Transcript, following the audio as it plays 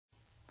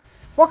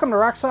Welcome to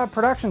Rock Solid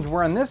Productions,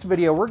 where in this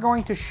video we're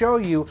going to show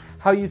you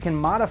how you can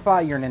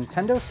modify your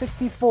Nintendo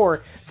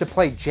 64 to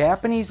play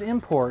Japanese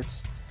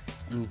imports,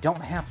 and you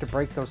don't have to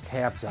break those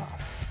tabs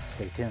off.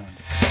 Stay tuned.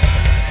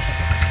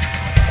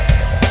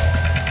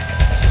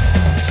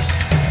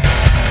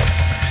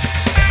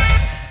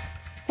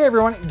 Hey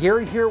everyone,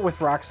 Gary here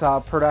with Rock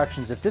Solid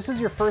Productions. If this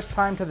is your first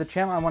time to the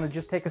channel, I want to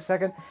just take a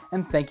second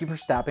and thank you for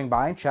stopping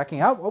by and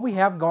checking out what we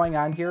have going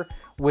on here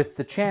with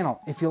the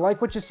channel. If you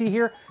like what you see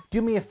here,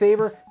 do me a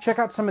favor, check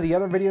out some of the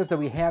other videos that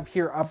we have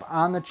here up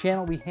on the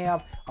channel. We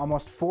have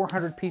almost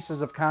 400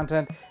 pieces of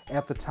content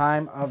at the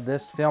time of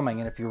this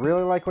filming. And if you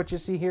really like what you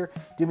see here,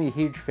 do me a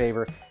huge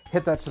favor.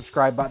 Hit that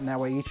subscribe button. That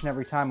way each and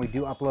every time we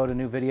do upload a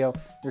new video,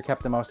 you're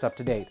kept the most up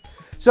to date.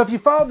 So if you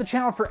followed the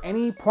channel for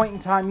any point in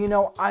time, you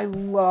know I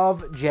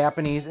love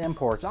Japanese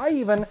imports. I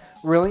even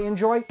really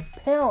enjoy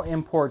PAL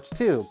imports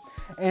too.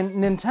 And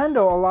Nintendo,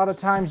 a lot of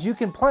times you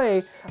can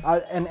play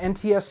an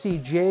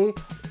NTSC-J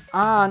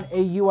on a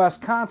US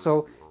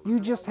console. You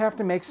just have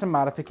to make some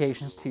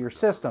modifications to your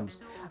systems.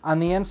 On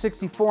the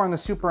N64 and the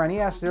Super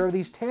NES, there are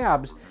these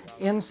tabs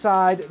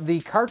inside the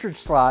cartridge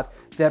slot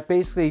that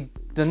basically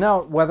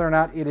denote whether or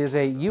not it is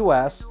a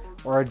US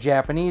or a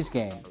Japanese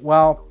game.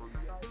 Well,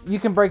 you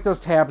can break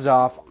those tabs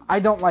off. I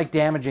don't like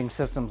damaging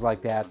systems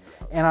like that.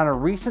 And on a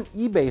recent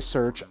eBay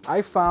search,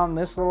 I found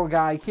this little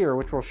guy here,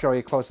 which we'll show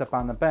you close up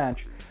on the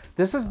bench.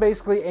 This is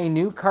basically a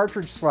new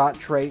cartridge slot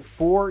tray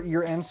for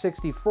your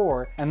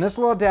N64, and this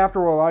little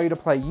adapter will allow you to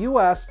play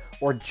US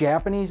or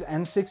Japanese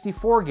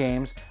N64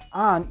 games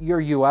on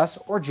your US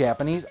or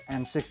Japanese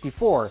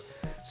N64.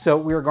 So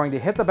we are going to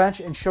hit the bench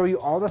and show you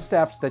all the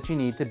steps that you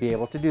need to be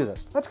able to do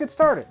this. Let's get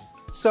started.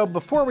 So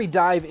before we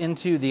dive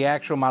into the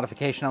actual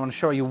modification, I want to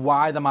show you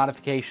why the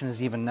modification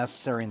is even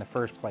necessary in the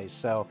first place.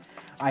 So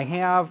I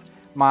have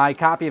my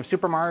copy of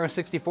Super Mario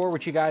 64,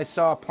 which you guys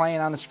saw playing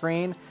on the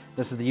screen.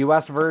 This is the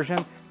US version.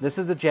 This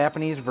is the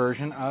Japanese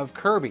version of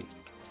Kirby.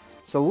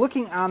 So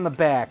looking on the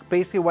back,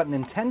 basically what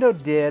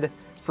Nintendo did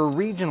for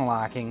region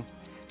locking,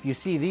 you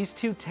see these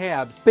two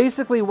tabs.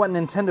 Basically what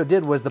Nintendo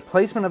did was the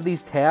placement of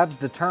these tabs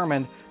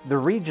determined the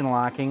region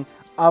locking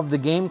of the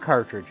game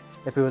cartridge.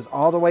 If it was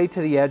all the way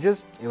to the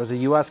edges, it was a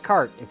US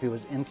cart. If it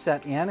was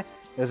inset in, it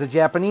was a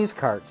Japanese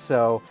cart.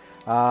 So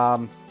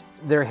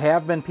there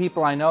have been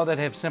people I know that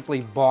have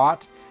simply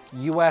bought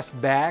US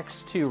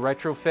backs to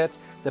retrofit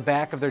the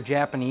back of their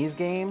Japanese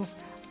games.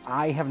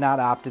 I have not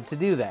opted to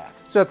do that.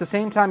 So at the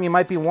same time, you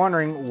might be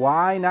wondering,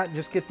 why not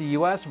just get the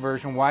US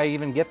version? Why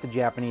even get the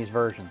Japanese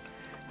version?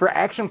 For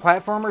action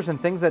platformers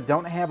and things that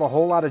don't have a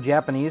whole lot of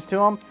Japanese to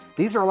them,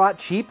 these are a lot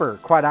cheaper,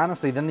 quite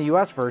honestly, than the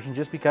US version,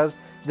 just because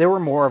there were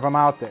more of them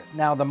out there.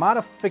 Now, the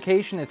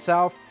modification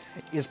itself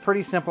is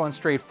pretty simple and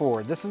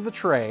straightforward. This is the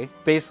tray.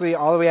 Basically,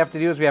 all that we have to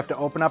do is we have to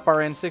open up our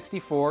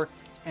N64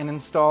 and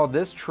install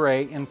this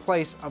tray in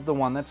place of the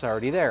one that's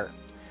already there.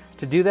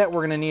 To do that,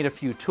 we're going to need a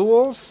few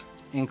tools,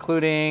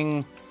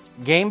 including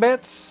game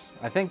bits.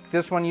 I think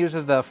this one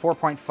uses the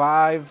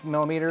 4.5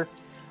 millimeter.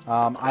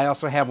 I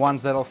also have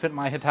ones that'll fit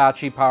my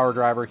Hitachi power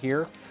driver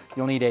here.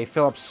 You'll need a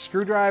Phillips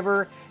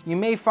screwdriver. You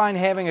may find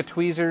having a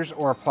tweezers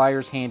or a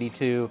pliers handy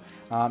too,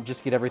 just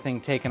to get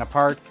everything taken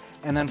apart.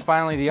 And then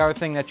finally, the other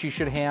thing that you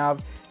should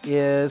have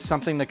is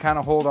something to kind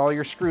of hold all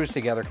your screws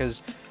together,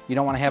 because you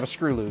don't want to have a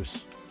screw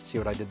loose. See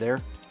what I did there?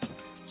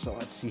 So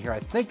let's see here. I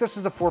think this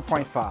is the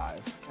 4.5.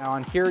 Now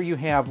on here you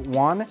have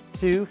 1,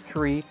 2,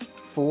 3,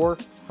 4,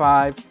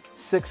 5,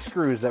 6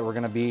 screws that we're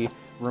going to be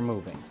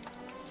removing.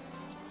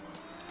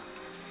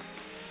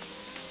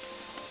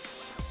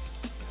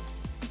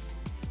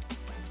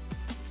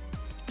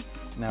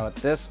 Now at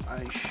this,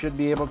 I should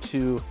be able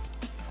to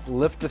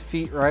lift the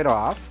feet right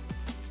off.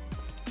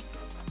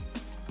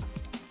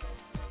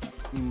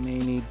 You may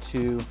need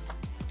to,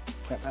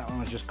 that one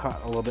was just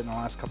caught a little bit in the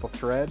last couple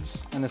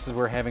threads. And this is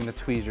where having the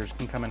tweezers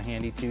can come in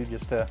handy too,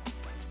 just to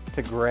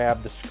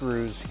grab the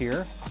screws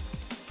here.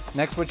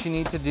 Next, what you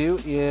need to do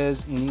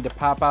is you need to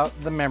pop out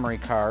the memory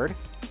card.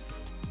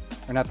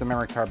 Or not the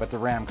memory card, but the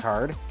RAM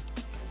card.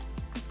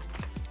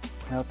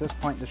 Now at this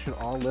point, this should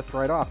all lift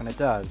right off, and it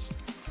does.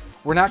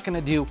 We're not going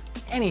to do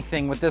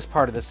anything with this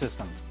part of the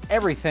system.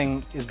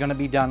 Everything is going to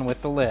be done with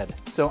the lid.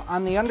 So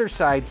on the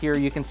underside here,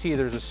 you can see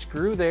there's a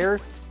screw there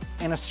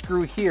and a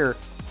screw here.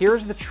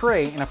 Here's the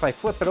tray, and if I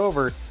flip it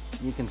over,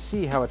 you can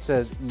see how it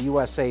says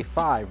USA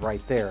 5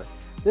 right there.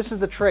 This is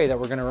the tray that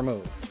we're going to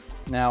remove.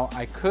 Now,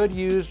 I could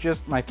use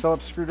just my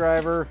Phillips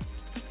screwdriver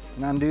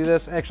and undo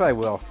this. Actually, I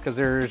will, because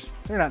they're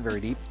not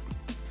very deep.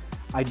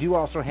 I do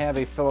also have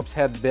a Phillips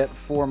head bit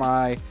for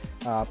my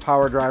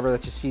power driver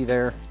that you see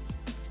there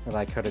that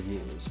I could have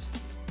used.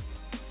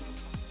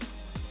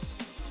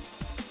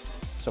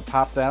 So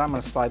pop that. I'm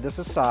going to slide this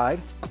aside.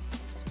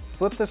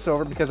 Flip this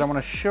over because I want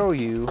to show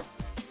you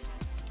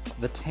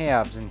the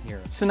tabs in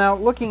here. So now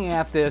looking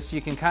at this,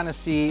 you can kind of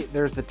see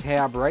there's the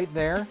tab right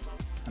there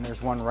and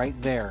there's one right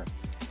there.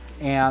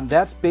 And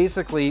that's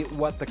basically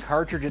what the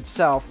cartridge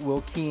itself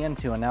will key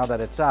into. And now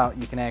that it's out,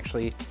 you can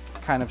actually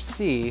kind of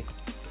see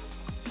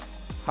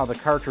how the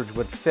cartridge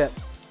would fit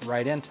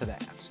right into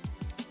that.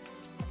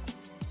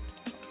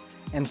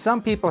 And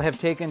some people have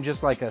taken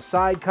just like a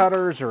side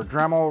cutters or a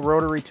Dremel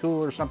rotary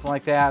tool or something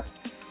like that,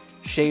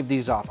 shave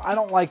these off. I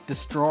don't like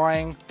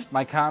destroying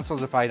my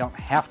consoles if I don't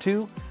have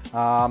to.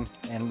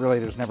 And really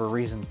there's never a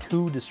reason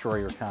to destroy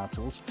your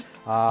consoles.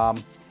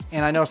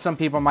 And I know some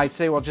people might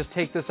say, well, just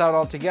take this out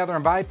altogether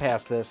and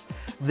bypass this.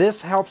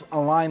 This helps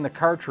align the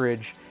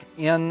cartridge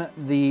in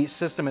the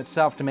system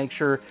itself to make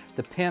sure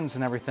the pins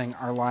and everything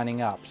are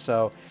lining up.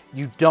 So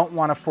you don't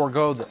want to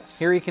forego this.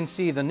 Here you can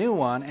see the new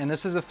one, and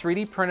this is a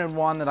 3D printed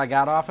one that I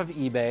got off of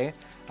eBay.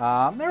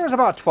 There was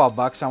about 12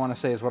 bucks, I want to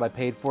say, is what I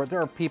paid for it.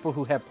 There are people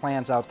who have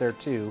plans out there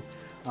too.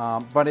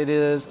 But it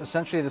is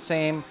essentially the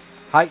same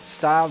height,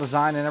 style,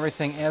 design, and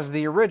everything as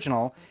the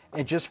original.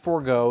 It just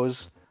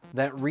forgoes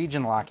that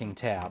region locking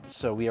tab.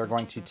 So we are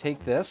going to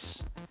take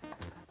this,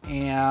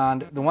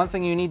 and the one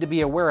thing you need to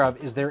be aware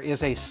of is there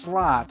is a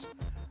slot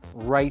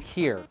right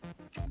here.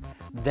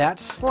 That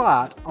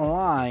slot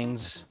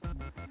aligns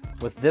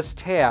with this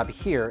tab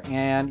here,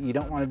 and you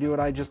don't want to do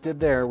what I just did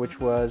there, which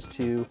was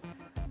to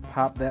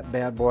pop that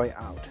bad boy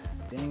out.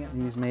 Dang it,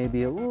 these may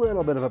be a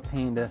little bit of a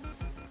pain to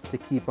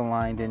keep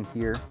aligned in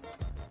here.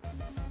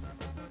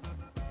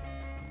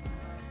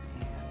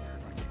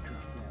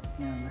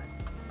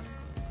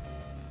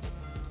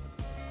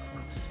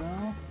 So.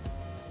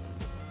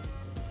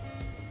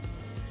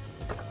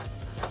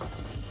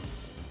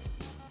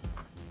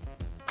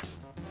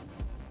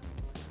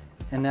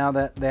 And now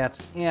that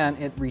that's in,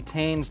 it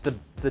retains the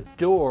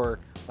door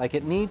like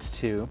it needs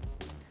to.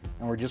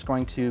 And we're just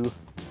going to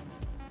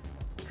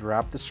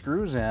drop the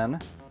screws in.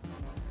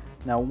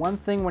 Now, one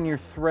thing when you're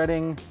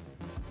threading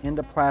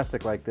into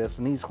plastic like this,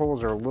 and these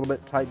holes are a little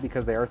bit tight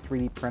because they are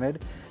 3D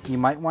printed, you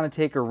might want to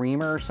take a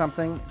reamer or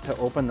something to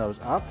open those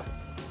up.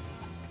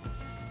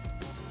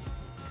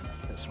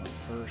 This one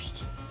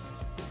first.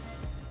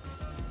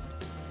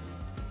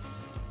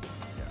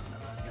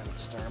 I gotta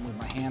start, move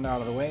my hand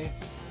out of the way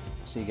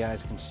so you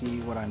guys can see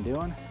what I'm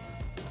doing.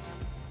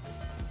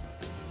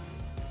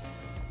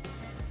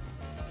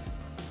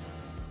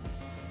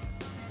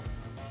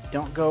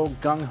 Don't go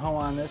gung-ho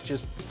on this,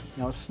 just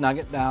snug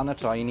it down,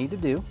 that's all you need to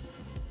do.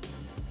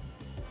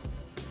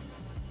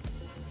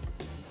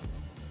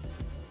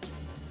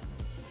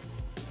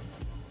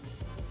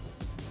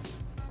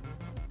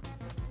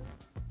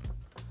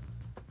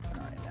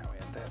 Alright, now we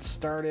have that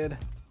started.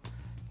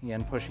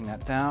 Again, pushing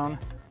that down.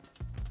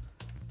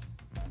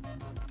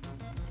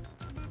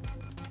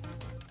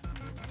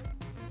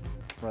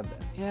 Thread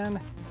that in.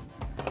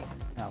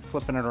 Now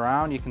flipping it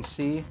around, you can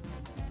see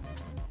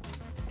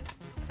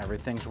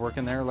everything's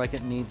working there like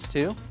it needs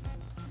to.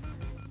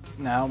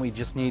 Now we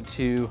just need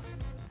to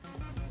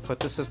put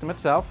the system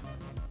itself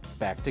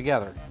back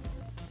together.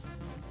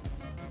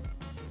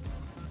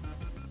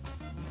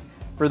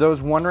 For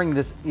those wondering,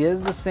 this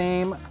is the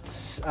same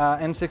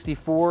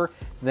N64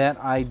 that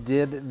I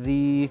did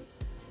the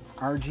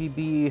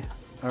RGB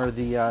or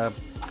the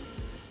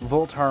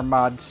Voltar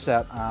mod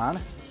set on.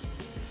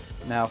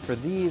 Now for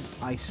these,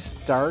 I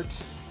start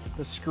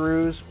the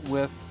screws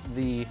with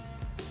the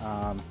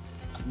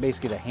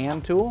basically the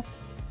hand tool,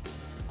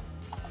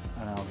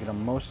 and I'll get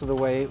them most of the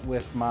way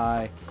with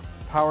my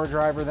power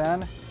driver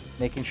then,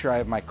 making sure I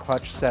have my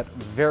clutch set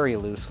very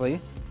loosely.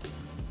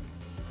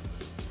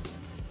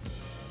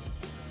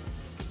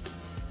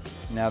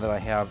 Now that I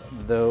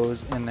have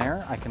those in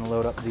there, I can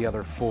load up the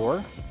other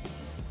four.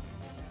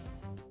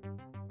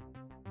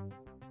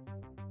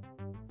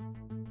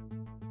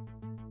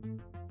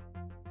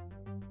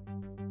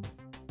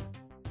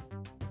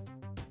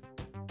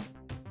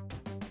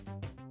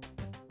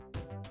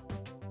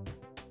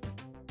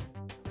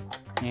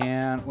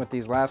 And with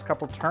these last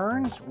couple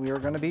turns, we are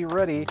going to be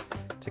ready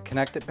to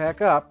connect it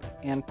back up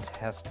and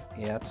test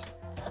it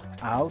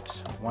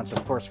out. Once,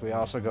 of course, we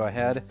also go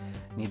ahead,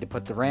 need to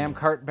put the RAM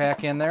cart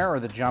back in there, or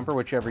the jumper,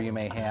 whichever you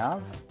may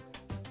have.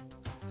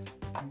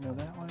 Go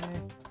that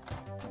way,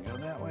 go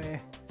that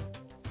way.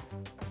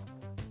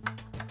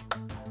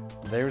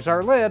 There's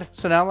our lid.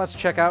 So now let's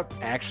check out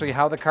actually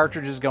how the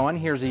cartridge is going.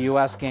 Here's a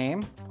US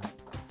game.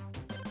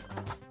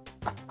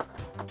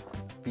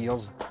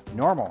 Feels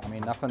normal. I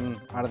mean, nothing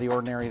out of the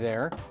ordinary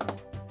there.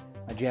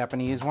 A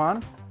Japanese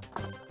one.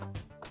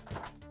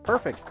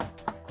 Perfect.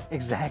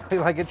 Exactly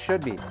like it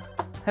should be.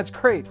 That's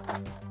great.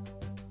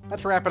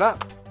 Let's wrap it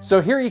up.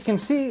 So here you can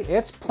see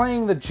it's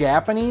playing the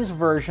Japanese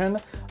version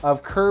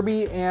of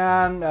Kirby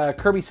and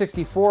Kirby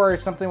 64 or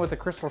something with the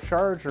Crystal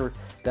Shards, or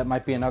that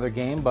might be another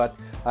game, but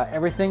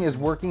everything is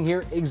working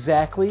here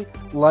exactly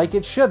like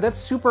it should. That's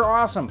super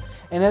awesome.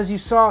 And as you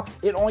saw,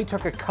 it only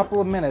took a couple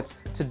of minutes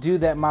to do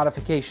that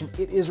modification.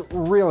 It is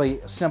really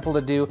simple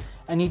to do,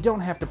 and you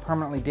don't have to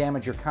permanently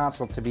damage your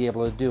console to be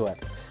able to do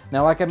it.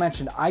 Now, like I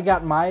mentioned, I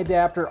got my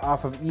adapter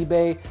off of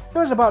eBay. It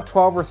was about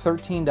 $12 or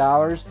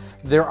 $13.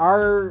 There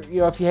are,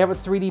 if you have a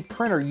 3D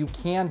printer, you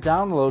can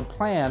download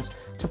plans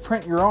to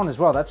print your own as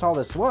well. That's all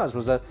this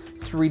was a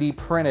 3D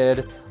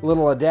printed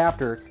little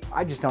adapter.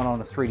 I just don't own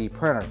a 3D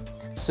printer.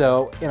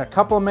 So in a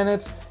couple of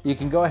minutes, you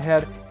can go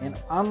ahead and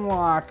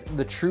unlock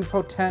the true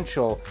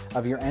potential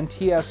of your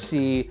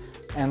NTSC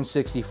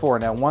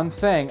N64. Now, one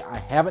thing, I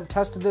haven't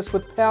tested this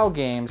with PAL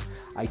games.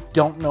 I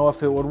don't know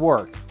if it would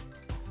work.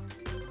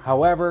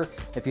 However,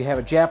 if you have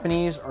a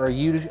Japanese or a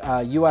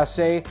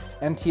USA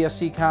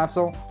NTSC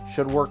console,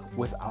 should work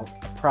without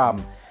a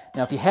problem.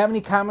 Now, if you have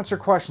any comments or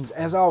questions,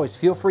 as always,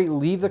 feel free to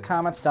leave the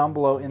comments down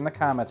below in the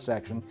comments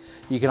section.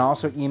 You can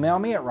also email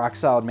me at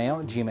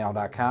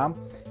rocksolidmail@gmail.com.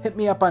 Hit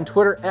me up on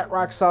Twitter at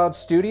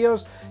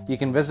RockSolidStudios. You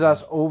can visit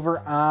us over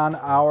on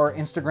our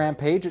Instagram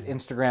page at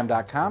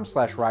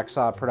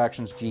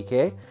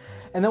instagram.com/RockSolidProductionsGK.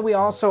 And then we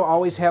also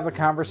always have the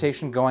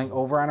conversation going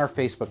over on our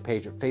Facebook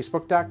page at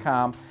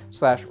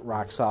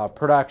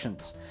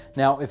facebook.com/RockSolidProductions.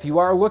 Now, if you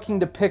are looking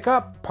to pick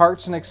up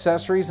parts and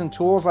accessories and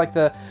tools like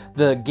the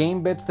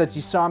game bits that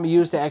you saw me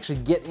use to actually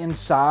get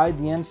inside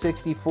the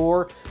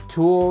N64,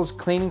 tools,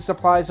 cleaning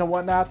supplies, and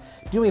whatnot,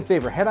 do me a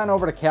favor, head on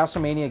over to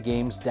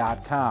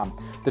CastlemaniaGames.com.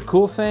 The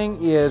cool thing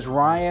is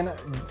Ryan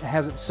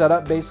has it set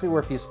up basically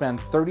where if you spend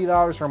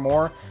 $30 or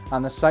more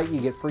on the site,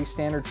 you get free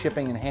standard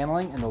shipping and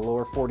handling in the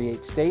lower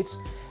 48 states.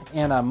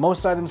 And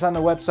most items on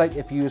the website,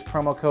 if you use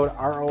promo code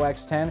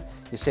ROX10,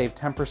 you save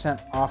 10%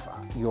 off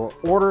your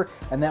order,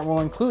 and that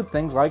will include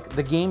things like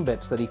the game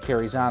bits that he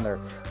carries on there.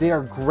 They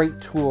are great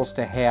tools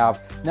to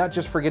have, not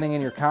just for getting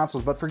in your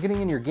consoles, but for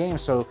getting in your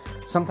games. So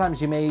sometimes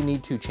you may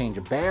need to change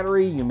a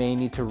battery, you may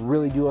need to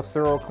really do a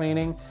thorough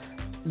cleaning.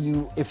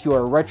 If you are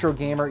a retro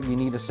gamer, you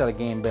need a set of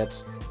game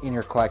bits in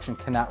your collection.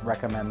 Cannot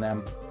recommend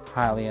them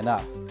highly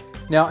enough.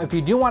 Now, if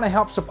you do want to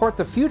help support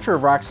the future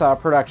of Rock Solid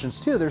Productions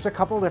too, there's a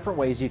couple different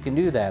ways you can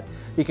do that.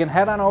 You can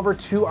head on over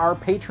to our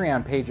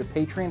Patreon page at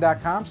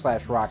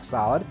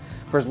patreon.com/rocksolid.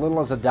 For as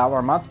little as $1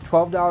 a month,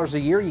 $12 a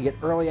year, you get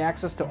early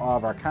access to all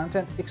of our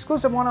content,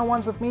 exclusive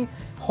one-on-ones with me,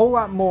 a whole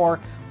lot more.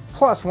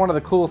 Plus, one of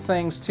the cool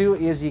things too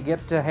is you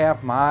get to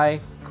have my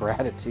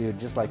gratitude,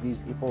 just like these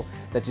people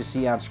that you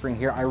see on screen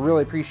here. I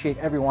really appreciate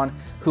everyone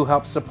who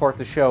helps support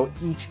the show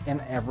each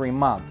and every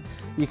month.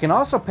 You can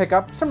also pick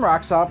up some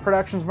Rock Solid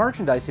Productions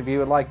merchandise if you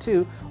would like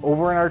to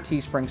over in our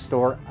Teespring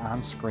store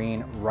on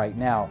screen right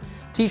now.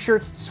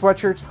 T-shirts,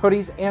 sweatshirts,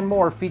 hoodies, and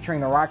more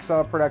featuring the Rock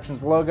Solid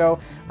Productions logo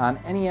on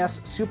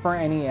NES, Super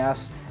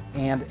NES,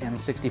 and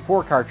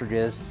N64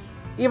 cartridges.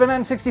 Even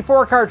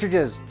N64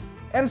 cartridges!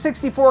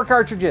 N64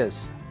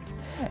 cartridges!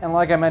 And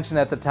like I mentioned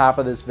at the top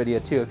of this video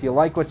too, if you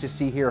like what you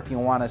see here, if you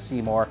want to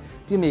see more,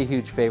 do me a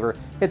huge favor,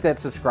 hit that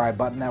subscribe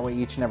button. That way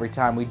each and every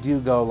time we do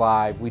go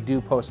live, we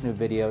do post new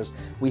videos,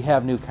 we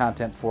have new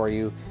content for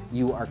you,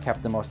 you are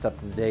kept the most up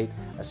to date,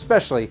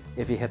 especially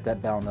if you hit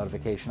that bell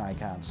notification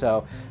icon.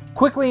 So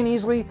quickly and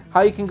easily,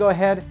 how you can go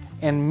ahead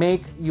and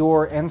make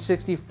your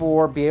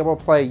N64 be able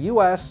to play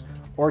US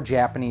or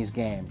Japanese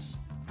games.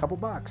 A couple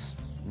bucks,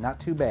 not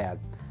too bad.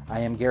 I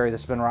am Gary,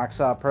 this has been Rock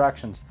Solid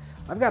Productions.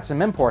 I've got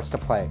some imports to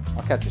play.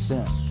 I'll catch you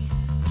soon.